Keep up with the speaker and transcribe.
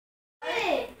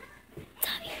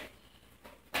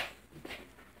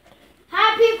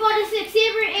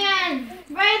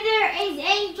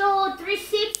told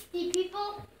 360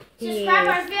 people subscribe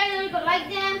our video, leave a like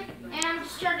them, and I'm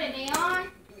just turning it on.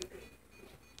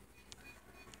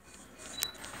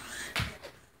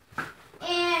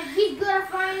 And he's good at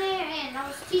finding it, and I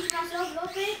was teaching myself a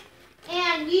little bit.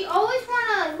 And you always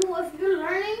wanna, if you're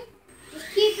learning, just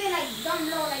keep it like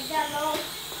down low, like that low.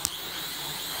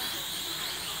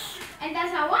 And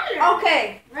that's how I learn.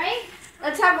 Okay. Right?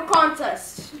 Let's have a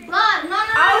contest. But no.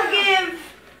 I'll give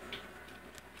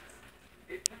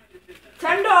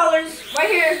 $10 right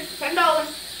here.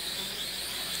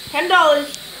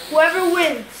 $10. Whoever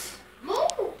wins. Ooh.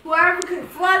 Whoever can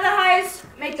fly the highest,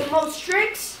 make the most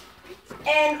tricks,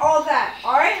 and all that.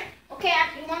 All right? Okay, I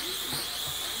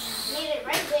need it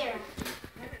right there.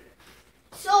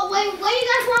 So when you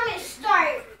guys want me to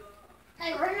start?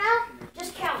 Like right now?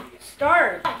 Just count.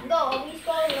 Start. Go. We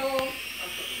go low.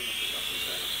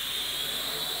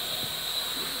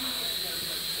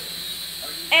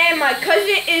 And my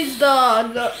cousin is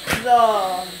the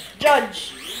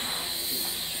judge.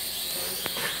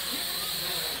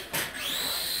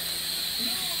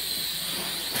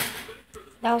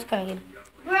 That was kind of good.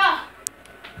 Bruh.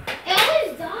 It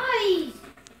always dies.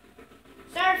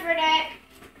 Sorry for that.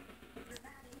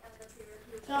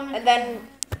 And then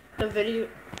the video.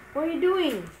 What are you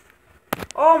doing?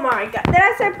 Oh my god. Did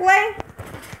I say play?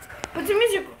 Put some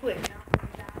music real quick.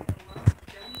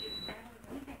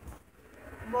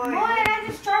 Boy, I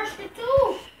just charged it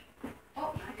too.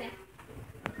 Oh, okay.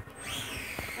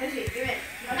 Let's see, give it.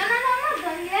 No, I'm not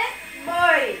done yet.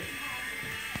 Boy.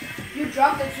 You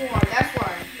dropped it too hard, that's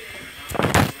why.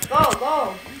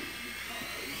 Go.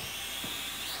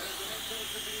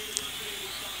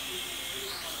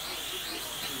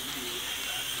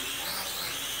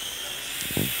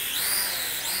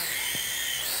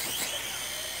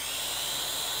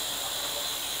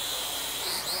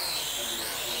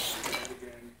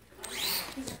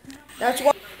 That's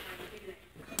what.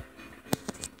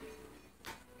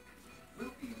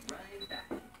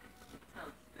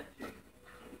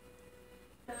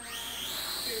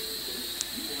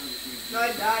 No,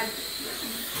 it died.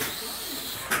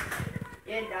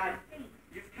 Yeah, it died.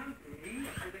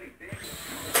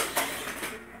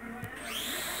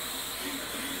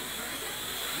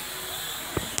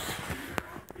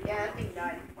 Yeah, that thing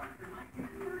died.